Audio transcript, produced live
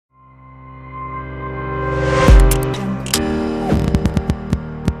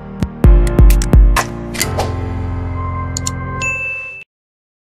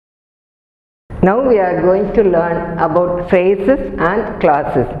Now we are going to learn about phrases and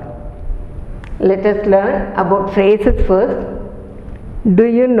clauses. Let us learn about phrases first. Do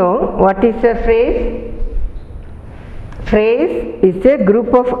you know what is a phrase? Phrase is a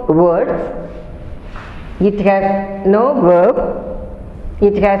group of words. It has no verb.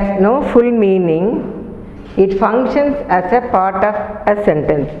 It has no full meaning. It functions as a part of a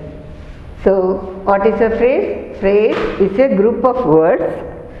sentence. So, what is a phrase? Phrase is a group of words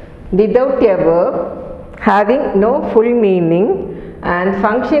without a verb, having no full meaning and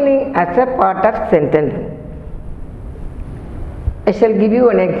functioning as a part of sentence. I shall give you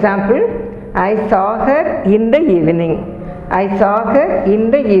an example. I saw her in the evening. I saw her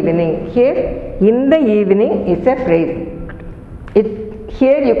in the evening. Here, in the evening is a phrase.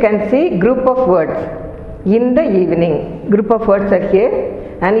 Here you can see group of words. In the evening, group of words are here.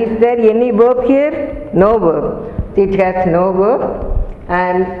 And is there any verb here? No verb. It has no verb.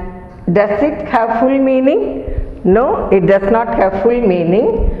 And does it have full meaning? No, it does not have full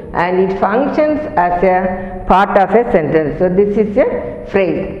meaning, and it functions as a part of a sentence. So this is a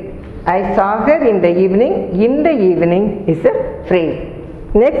phrase. I saw her in the evening. In the evening is a phrase.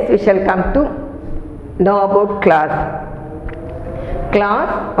 Next we shall come to know about clause.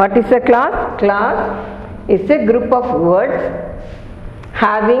 Clause, what is a clause? Clause is a group of words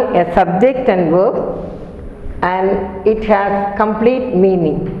having a subject and verb, and it has complete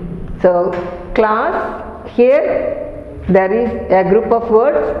meaning. So clause, here there is a group of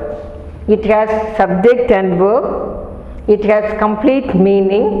words. It has subject and verb. It has complete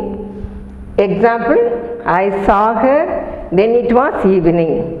meaning. Example, I saw her when it was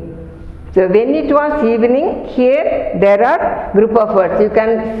evening. So when it was evening, here there are group of words. You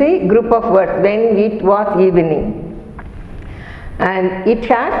can see group of words when it was evening. And it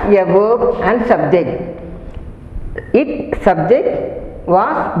has a verb and subject. Its subject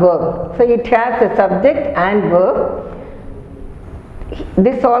was verb. So it has a subject and verb.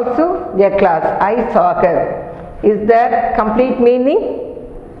 This also a clause. I saw her. Is there complete meaning?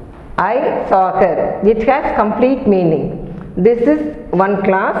 I saw her. It has complete meaning. This is one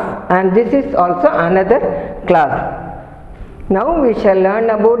clause and this is also another clause. Now we shall learn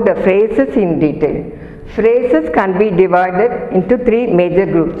about the phrases in detail. Phrases can be divided into three major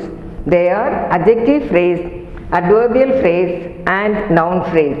groups. They are adjective phrase, adverbial phrase and noun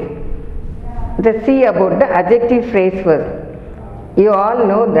phrase. Let's see about the adjective phrase first. You all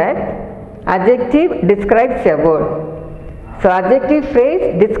know that adjective describes a word. So adjective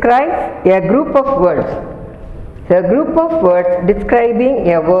phrase describes a group of words. So a group of words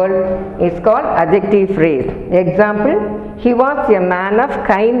describing a word is called adjective phrase. Example, he was a man of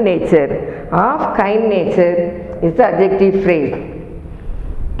kind nature. Of kind nature is the adjective phrase.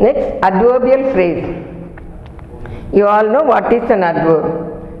 Next, adverbial phrase. You all know what is an adverb.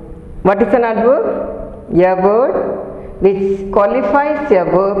 What is an adverb? A word which qualifies a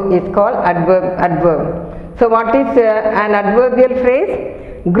verb is called adverb. So what is an adverbial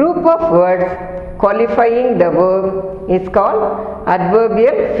phrase? Group of words qualifying the verb is called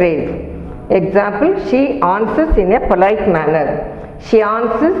adverbial phrase. Example, she answers in a polite manner. She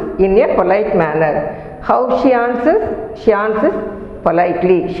answers in a polite manner. How she answers? She answers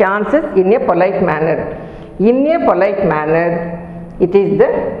politely. She answers in a polite manner. In a polite manner, it is the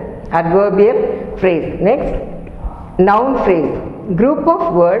adverbial phrase. Next, noun phrase. Group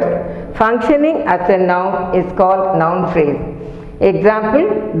of words functioning as a noun is called noun phrase. Example,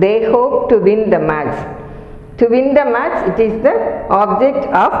 they hope to win the match. To win the match, it is the object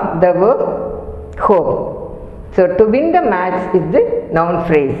of the verb hope. So to win the match is the noun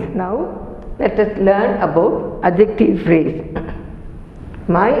phrase. Now let us learn about adjective phrase.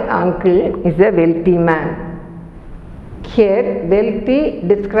 My uncle is a wealthy man. Here wealthy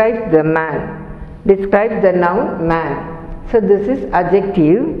describes the man, describes the noun man. So this is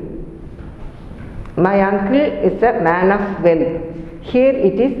adjective. My uncle is a man of wealth. Here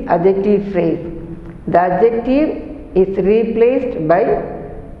it is adjective phrase. The adjective is replaced by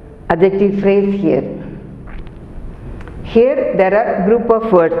adjective phrase here. Here there are group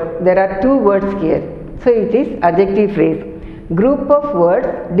of words. There are two words here. So it is adjective phrase. Group of words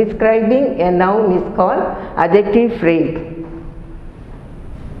describing a noun is called adjective phrase.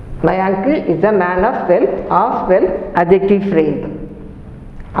 My uncle is a man of wealth, adjective phrase.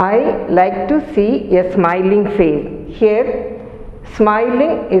 I like to see a smiling face. Here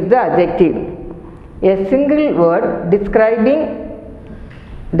smiling is the adjective. A single word describing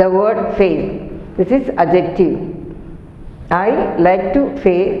the word face. This is adjective. I like to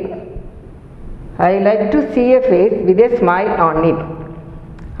see a face with a smile on it.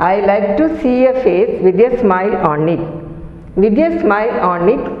 I like to see a face with a smile on it. With a smile on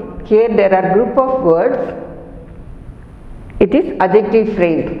it Here there are group of words. It is adjective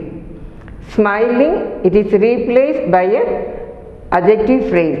phrase. Smiling, it is replaced by a adjective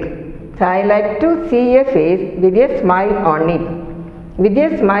phrase. So I like to see a face with a smile on it. With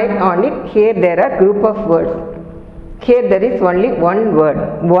a smile on it, here there are group of words. Here there is only one word.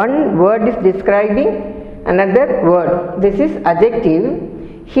 One word is describing another word. This is adjective.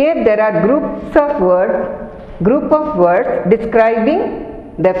 Here there are group of words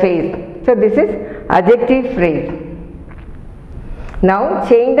describing the face. So this is adjective phrase. Now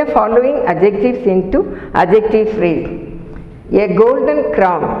change the following adjectives into adjective phrase. A golden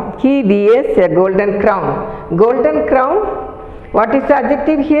crown. He wears a golden crown. Golden crown. What is the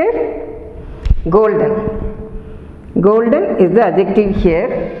adjective here? Golden. Golden is the adjective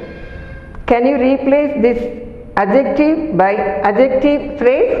here. Can you replace this adjective by adjective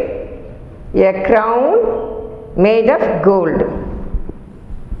phrase? A crown made of gold.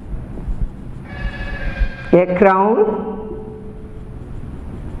 A crown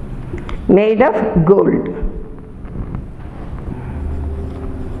made of gold.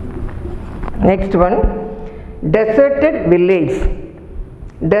 Next one, deserted village.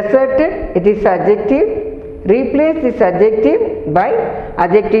 Deserted, it is adjective. Replace this adjective by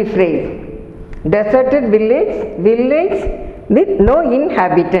adjective phrase. Deserted village, village with no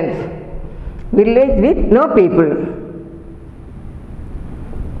inhabitants. Village with no people.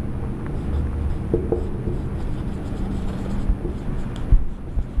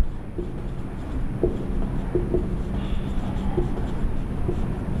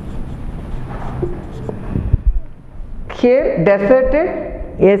 Here deserted,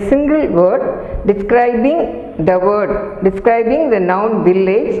 a single word describing the noun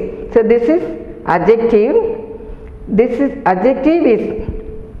village. So this is adjective. Adjective is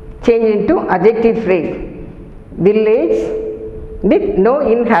changed into adjective phrase. Village with no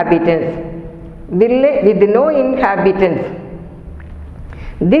inhabitants. Village with no inhabitants.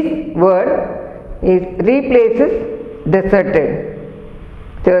 This word replaces deserted.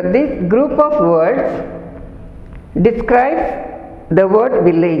 So this group of words describes the word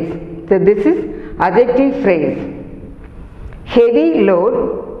village. So this is adjective phrase. Heavy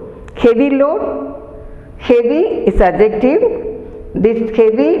load. Heavy load. Heavy is adjective. This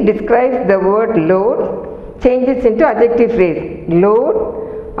heavy describes the word load. Changes into adjective phrase. Load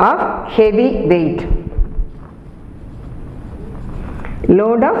of heavy weight.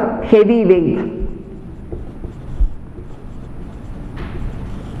 Load of heavy weight.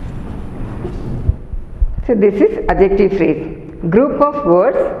 So this is adjective phrase. Group of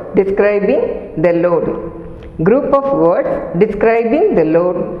words describing the load. Group of words describing the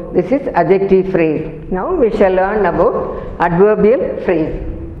load. This is adjective phrase. Now we shall learn about adverbial phrase.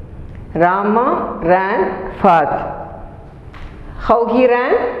 Rama ran fast. How he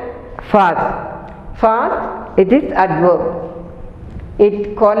ran? Fast. Fast, it is adverb.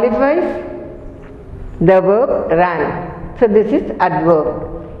 It qualifies the verb ran. So this is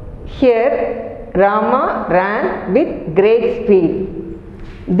adverb. Here Rama ran with great speed.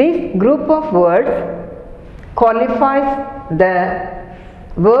 This group of words qualifies the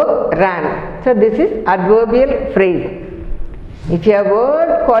verb ran. So this is adverbial phrase. If a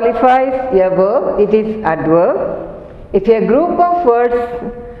word qualifies a verb, it is adverb. If a group of words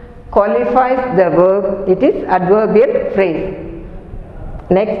qualifies the verb, it is adverbial phrase.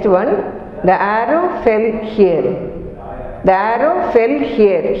 Next one, the arrow fell here. The arrow fell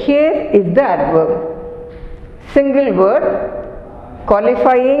here. Here is the adverb. Single word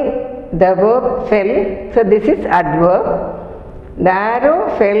qualifying the verb fell. So this is adverb. The arrow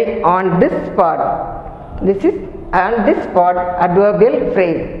fell on this spot. This is on this spot, adverbial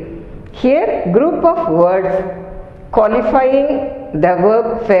phrase. Here group of words qualifying the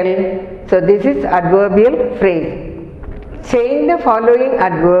verb fell. So this is adverbial phrase. Change the following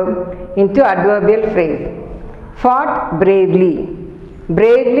adverb into adverbial phrase. Fought bravely.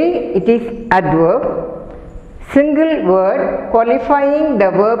 Bravely, it is adverb. Single word qualifying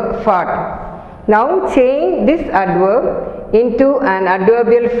the verb fought. Now change this adverb into an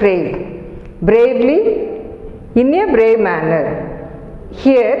adverbial phrase. Bravely, in a brave manner.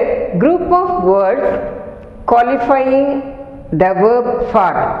 Here, group of words qualifying the verb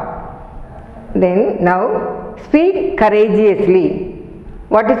fought. Then now speak courageously.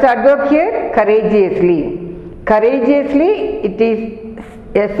 What is the adverb here? Courageously. Courageously, it is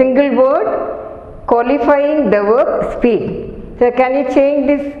a single word qualifying the verb speak. So can you change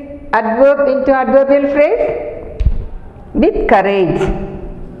this adverb into adverbial phrase? With courage.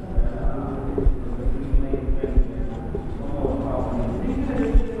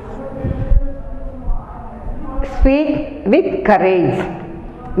 Speak with courage.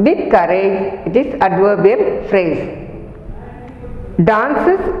 with courage, it is adverbial phrase.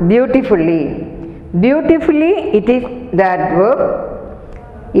 Dances beautifully. Beautifully, it is the adverb.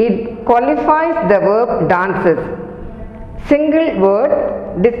 It qualifies the verb dances. Single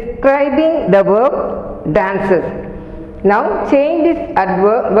word describing the verb dances. Now change this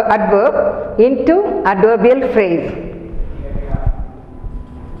adverb into adverbial phrase.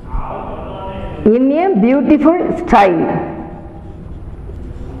 In a beautiful style.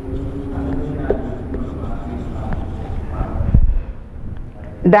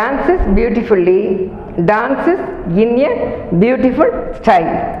 Dances beautifully, dances in a beautiful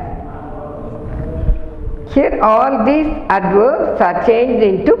style. Here all these adverbs are changed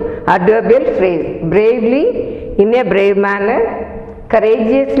into adverbial phrase. Bravely, in a brave manner,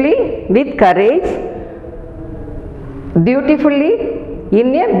 courageously, with courage, beautifully,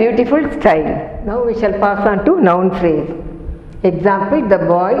 in a beautiful style. Now we shall pass on to noun phrase. Example, the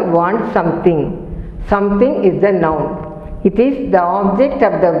boy wants something. Something is the noun. It is the object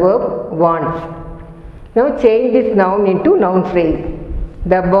of the verb wants. Now change this noun into noun phrase.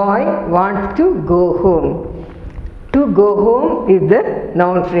 The boy wants to go home. To go home is the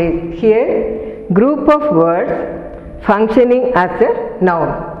noun phrase. Here, group of words functioning as a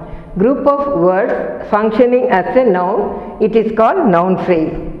noun. Group of words functioning as a noun, it is called noun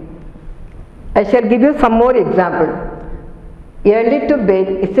phrase. I shall give you some more example. Early to bed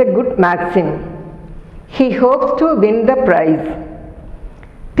is a good maxim. He hopes to win the prize.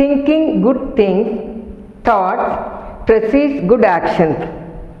 Thinking good things, thoughts, precedes good actions.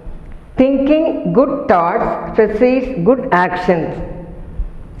 Thinking good thoughts precedes good actions.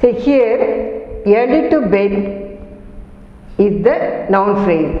 So here, early to bed is the noun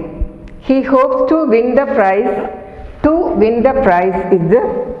phrase. He hopes to win the prize. To win the prize is the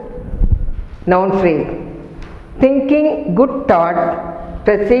noun phrase. Thinking good thoughts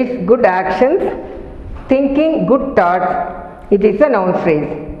precedes good actions. Thinking good thoughts, it is a noun phrase.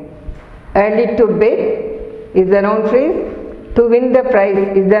 Early to bed is the noun phrase. To win the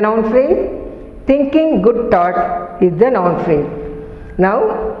prize is the noun phrase. Thinking good thoughts is the noun phrase.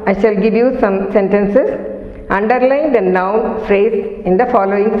 Now I shall give you some sentences. Underline the noun phrase in the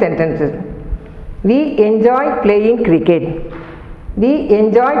following sentences. We enjoy playing cricket. We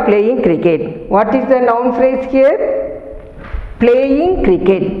enjoy playing cricket. What is the noun phrase here? Playing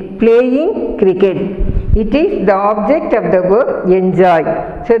cricket. Playing cricket. It is the object of the verb enjoy.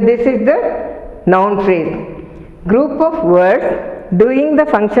 So this is the noun phrase. Group of words doing the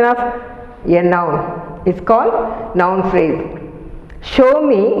function of a noun is called noun phrase. Show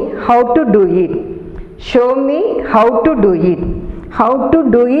me how to do it. Show me how to do it. How to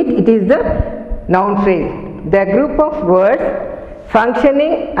do it, it is the noun phrase. The group of words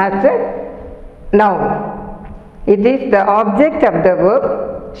functioning as a noun. It is the object of the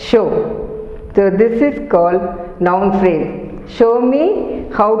verb show. So this is called noun phrase. Show me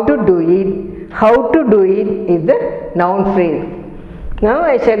how to do it. How to do it is the noun phrase. Now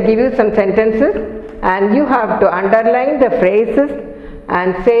I shall give you some sentences and you have to underline the phrases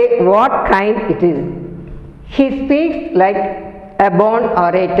and say what kind it is. He speaks like a born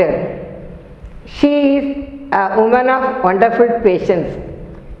orator. She is a woman of wonderful patience.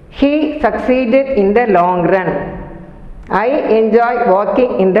 He succeeded in the long run. I enjoy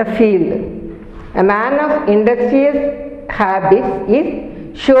walking in the field. A man of industrious habits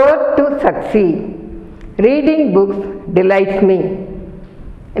is sure to succeed. Reading books delights me.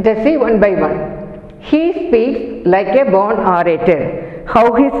 Let us see one by one. He speaks like a born orator.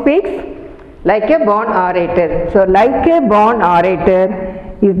 How he speaks? Like a born orator. So, like a born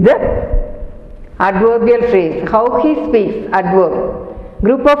orator is the adverbial phrase. How he speaks, adverb.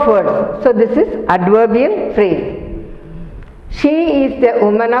 Group of words. So, this is adverbial phrase. She is the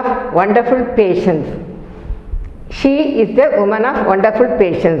woman of wonderful patience. She is the woman of wonderful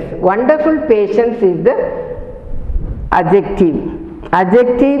patience. Wonderful patience is the adjective.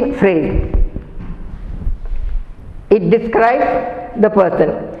 Adjective phrase. It describes the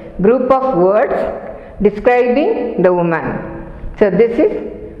person. Group of words describing the woman. So this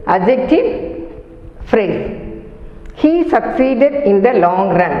is adjective phrase. He succeeded in the long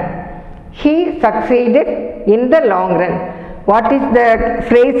run. He succeeded in the long run. What is the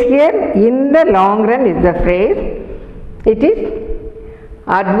phrase here? In the long run is the phrase. It is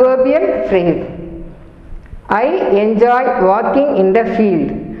adverbial phrase. I enjoy walking in the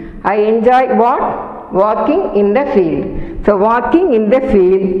field. I enjoy what? Walking in the field. So walking in the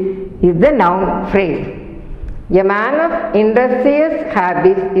field is the noun phrase. A man of industrious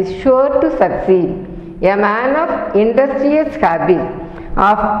habits is sure to succeed. A man of industrious habits.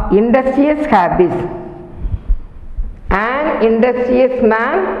 An industrious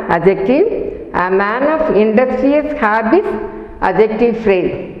man, adjective. A man of industrious habits, adjective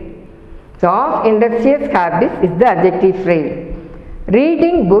phrase. So, of industrious habits is the adjective phrase.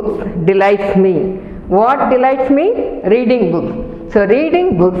 Reading books delights me. What delights me? Reading books. So,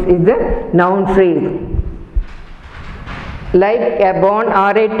 reading books is the noun phrase. Like a born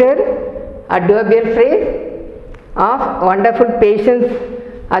orator, adverbial phrase. Of wonderful patience,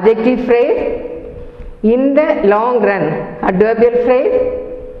 adjective phrase. In the long run, adverbial phrase.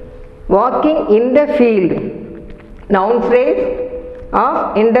 Walking in the field, noun phrase.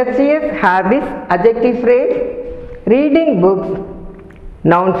 Of industrious habits, adjective phrase. Reading books,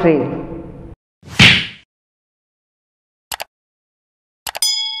 noun phrase.